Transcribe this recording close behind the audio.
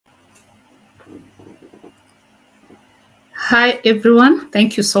Hi, everyone.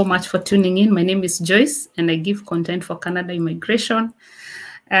 Thank you so much for tuning in. My name is Joyce, and I give content for Canada Immigration.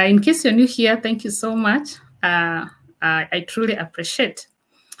 In case you're new here, thank you so much. I truly appreciate.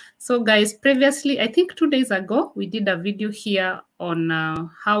 So, guys, previously, I think 2 days ago, we did a video here on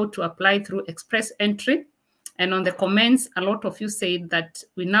how to apply through express entry. And on the comments, a lot of you said that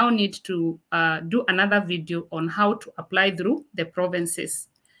we now need to do another video on how to apply through the provinces.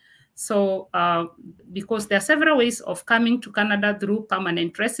 So because there are several ways of coming to Canada through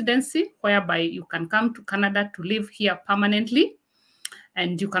permanent residency, whereby you can come to Canada to live here permanently,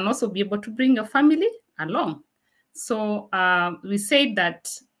 and you can also be able to bring your family along. So we say that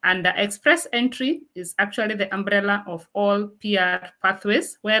under express entry is actually the umbrella of all PR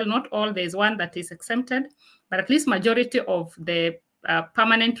pathways. Well, not all, there's one that is exempted, but at least majority of the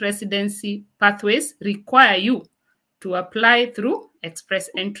permanent residency pathways require you to apply through express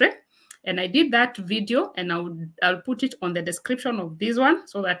entry. And I did that video, and I'll put it on the description of this one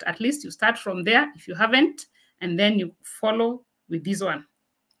so that at least you start from there if you haven't, and then you follow with this one.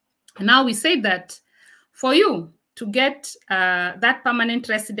 And now we say that for you to get that permanent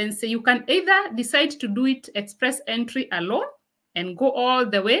residency, you can either decide to do it express entry alone and go all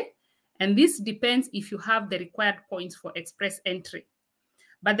the way. And this depends if you have the required points for express entry.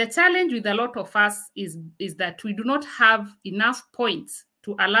 But the challenge with a lot of us is that we do not have enough points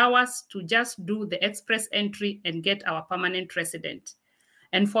to allow us to just do the express entry and get our permanent resident.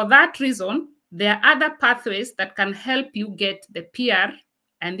 And for that reason, there are other pathways that can help you get the PR.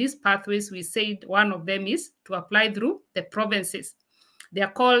 And these pathways, we said one of them is to apply through the provinces. They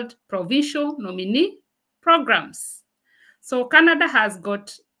are called Provincial Nominee programs. So Canada has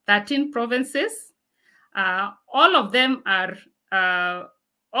got 13 provinces. All of them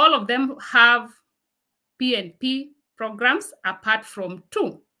have PNP programs apart from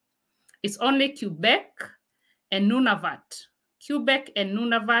 2. It's only Quebec and Nunavut. Quebec and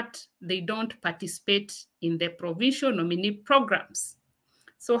Nunavut, they don't participate in the provincial nominee programs.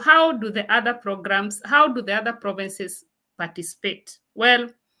 So how do the other provinces participate? Well,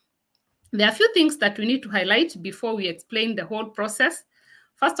 there are a few things that we need to highlight before we explain the whole process.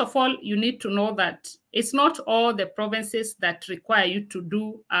 First of all, you need to know that it's not all the provinces that require you to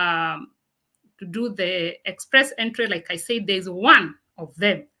do the express entry. Like I said, there's one of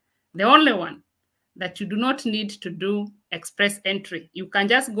them, the only one that you do not need to do express entry. You can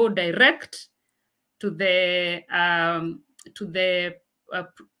just go direct to the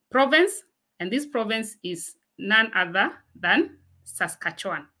province, and this province is none other than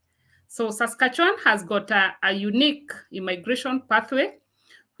Saskatchewan. So Saskatchewan has got a unique immigration pathway,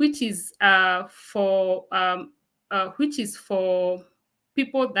 which is for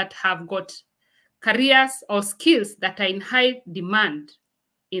people that have got careers or skills that are in high demand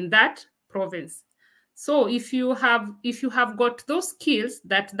in that province. So if you have got those skills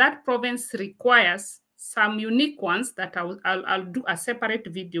that province requires, some unique ones that I'll do a separate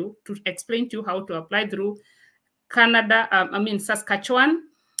video to explain to you how to apply through Saskatchewan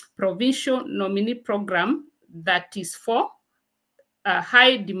Provincial Nominee Program, that is for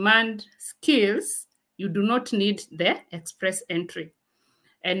high demand skills. You do not need the express entry.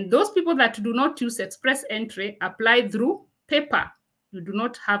 And those people that do not use express entry apply through paper. You do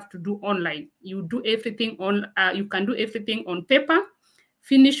not have to do online. You do everything on. You can do everything on paper.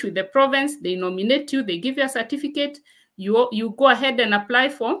 Finish with the province. They nominate you. They give you a certificate. You go ahead and apply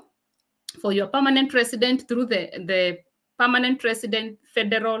for your permanent resident through the permanent resident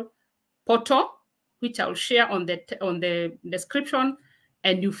federal portal, which I'll share on the description,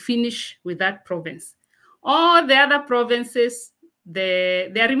 and you finish with that province. All the other provinces, they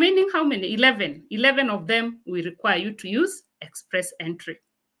are remaining how many? 11. 11 of them will require you to use express entry.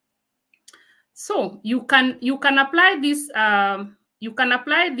 So you can apply this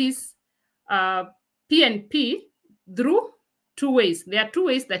PNP through 2 ways. There are 2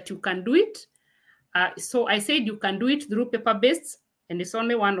 ways that you can do it. So I said you can do it through paper-based, and it's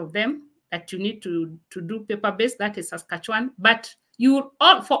only one of them that you need to do paper-based, that is Saskatchewan. But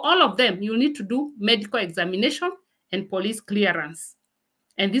for all of them, you need to do medical examination and police clearance.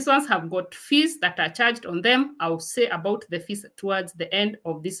 And these ones have got fees that are charged on them. I'll say about the fees towards the end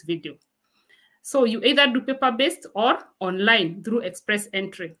of this video. So you either do paper-based or online through express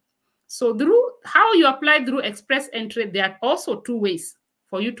entry. So how you apply through express entry, there are also 2 ways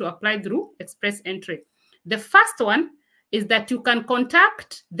for you to apply through express entry. The first one is that you can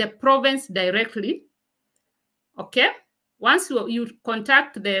contact the province directly. Okay? Once you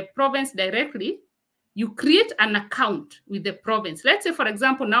contact the province directly, you create an account with the province. Let's say, for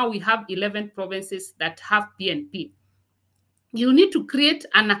example, now we have 11 provinces that have PNP. you need to create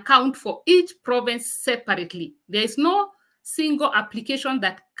an account for each province separately. There is no single application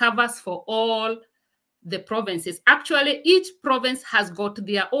that covers for all the provinces. Actually, each province has got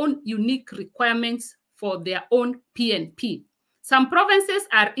their own unique requirements for their own PNP. Some provinces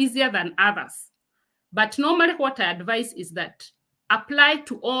are easier than others, but normally what I advise is that apply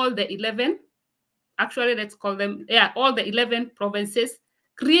to all the 11, actually let's call them, all the 11 provinces,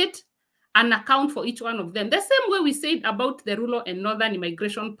 create an account for each one of them. The same way we said about the rural and northern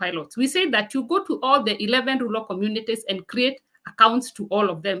immigration pilots. We said that you go to all the 11 rural communities and create accounts to all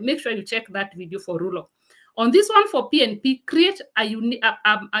of them. Make sure you check that video for rural. On this one for PNP, create a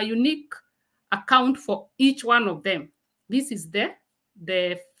unique account for each one of them. This is the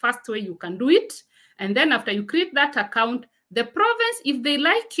first way you can do it. And then after you create that account, the province, if they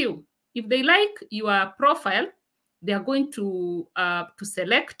like you, if they like your profile, they are going to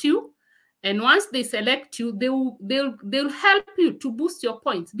select you. And once they select you, they'll help you to boost your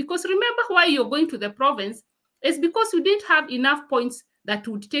points. Because remember why you're going to the province is because you didn't have enough points that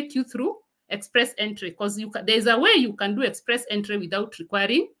would take you through express entry. Because there's a way you can do express entry without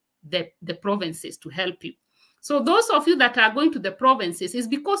requiring the provinces to help you. So those of you that are going to the provinces is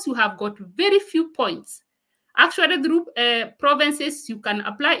because you have got very few points. Actually, through provinces, you can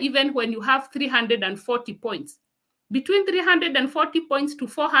apply even when you have 340 points. Between 340 points to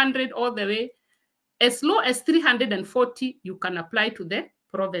 400 all the way, as low as 340, you can apply to the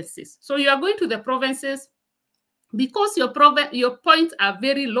provinces. So you are going to the provinces because your points are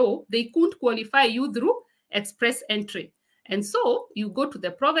very low, they couldn't qualify you through express entry. And so you go to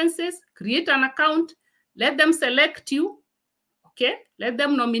the provinces, create an account, let them select you, okay? Let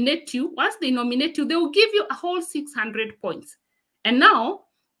them nominate you. Once they nominate you, they will give you a whole 600 points. And now,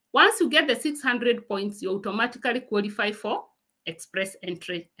 once you get the 600 points, you automatically qualify for express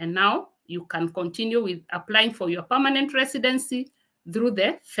entry. And now you can continue with applying for your permanent residency through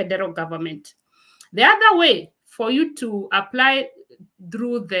the federal government. The other way for you to apply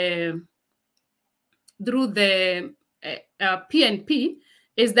through the PNP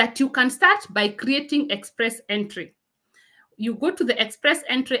is that you can start by creating express entry. You go to the express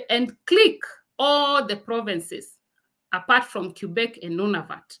entry and click all the provinces apart from Quebec and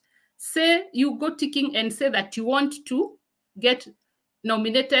Nunavut. Say you go ticking and say that you want to get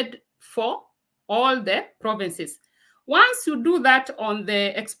nominated for all the provinces. Once you do that on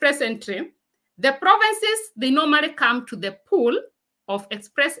the express entry, the provinces, they normally come to the pool of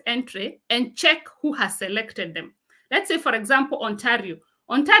express entry and check who has selected them. Let's say, for example, Ontario.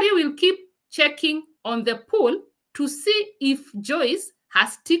 Ontario will keep checking on the pool to see if Joyce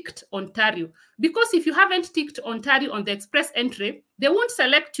has ticked Ontario. Because if you haven't ticked Ontario on the express entry, they won't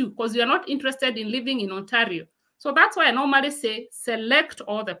select you because you're not interested in living in Ontario. So that's why I normally say select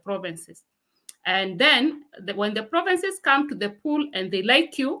all the provinces. And then when the provinces come to the pool and they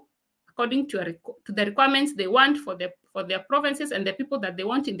like you, according to the requirements they want for their provinces and the people that they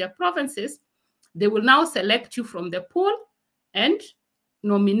want in their provinces, they will now select you from the pool and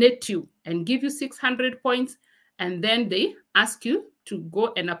nominate you and give you 600 points. And then they ask you to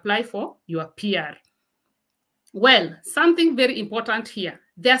go and apply for your PR. Well, something very important here.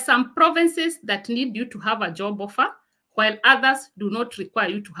 There are some provinces that need you to have a job offer, while others do not require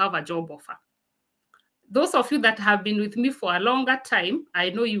you to have a job offer. Those of you that have been with me for a longer time, I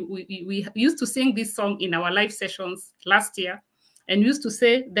know we used to sing this song in our live sessions last year, and used to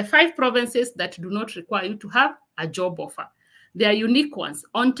say the 5 provinces that do not require you to have a job offer. They are unique ones.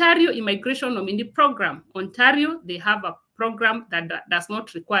 Ontario Immigration Nominee Program. Ontario, they have a program that does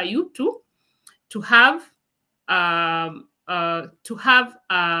not require you to have a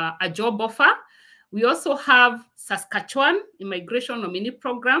job offer. We also have Saskatchewan Immigration Nominee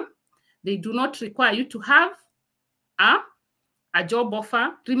Program. They do not require you to have a job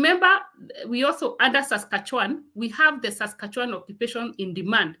offer. Remember, we also, under Saskatchewan, we have the Saskatchewan Occupation in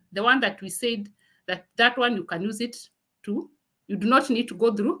Demand, the one that we said that one you can use it to. You do not need to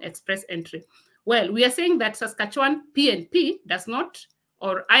go through express entry. Well, we are saying that Saskatchewan PNP does not,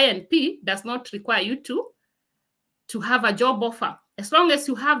 or INP does not require you to have a job offer, as long as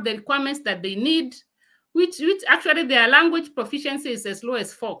you have the requirements that they need, which actually their language proficiency is as low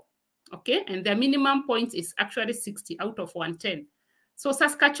as 4. Okay, and their minimum points is actually 60 out of 110. So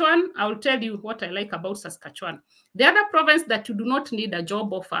Saskatchewan, I'll tell you what I like about Saskatchewan. The other province that you do not need a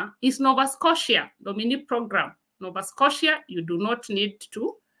job offer is Nova Scotia Nominee Program. Nova Scotia, you do not need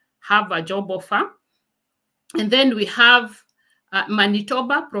to have a job offer. And then we have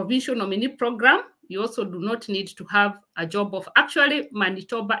Manitoba Provincial Nominee Program. You also do not need to have a job offer. Actually,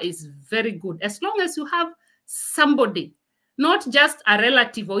 Manitoba is very good. As long as you have somebody not just a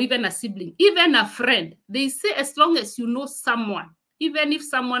relative or even a sibling, even a friend. They say as long as you know someone, even if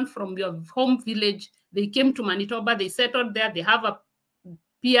someone from your home village, they came to Manitoba, they settled there, they have a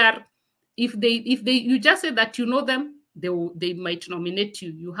PR, if you just say that you know them, they might nominate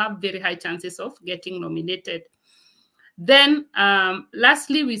you. You have very high chances of getting nominated. Then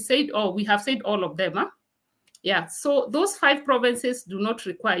lastly, we have said all of them. Huh? Yeah, so those 5 provinces do not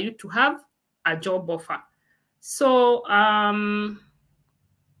require you to have a job offer. So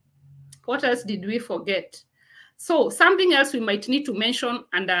what else did we forget? So something else we might need to mention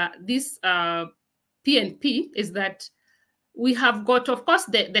under this PNP is that we have got, of course,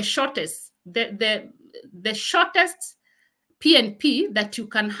 the shortest, the shortest PNP that you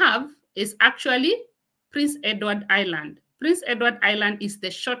can have is actually Prince Edward Island. Prince Edward Island is the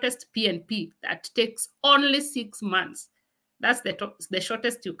shortest PNP that takes only 6 months. That's the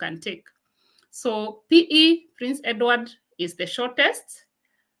shortest you can take. So PE, Prince Edward, is the shortest.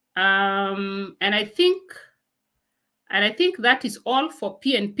 And I think that is all for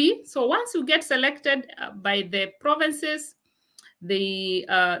PNP. So once you get selected by the provinces, they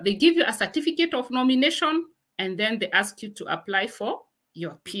give you a certificate of nomination, and then they ask you to apply for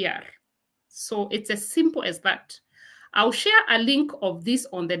your PR. So it's as simple as that. I'll share a link of this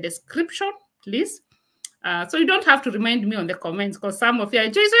on the description, please. So you don't have to remind me on the comments, because some of you are,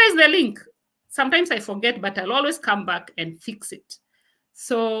 Joyce, where is the link? Sometimes I forget, but I'll always come back and fix it.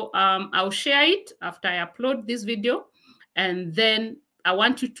 So I'll share it after I upload this video. And then I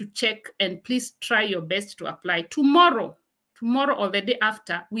want you to check and please try your best to apply. Tomorrow or the day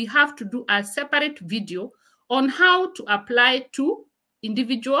after, we have to do a separate video on how to apply to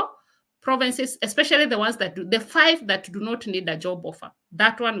individual provinces, especially the ones that do, the 5 that do not need a job offer.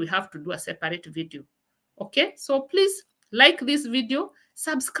 That one we have to do a separate video. Okay, so please like this video,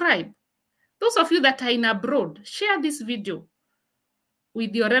 subscribe. Those of you that are in abroad, share this video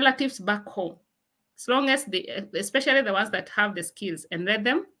with your relatives back home, as long as especially the ones that have the skills, and let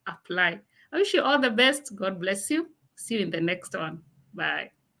them apply. I wish you all the best. God bless you. See you in the next one.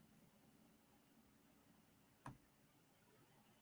 Bye.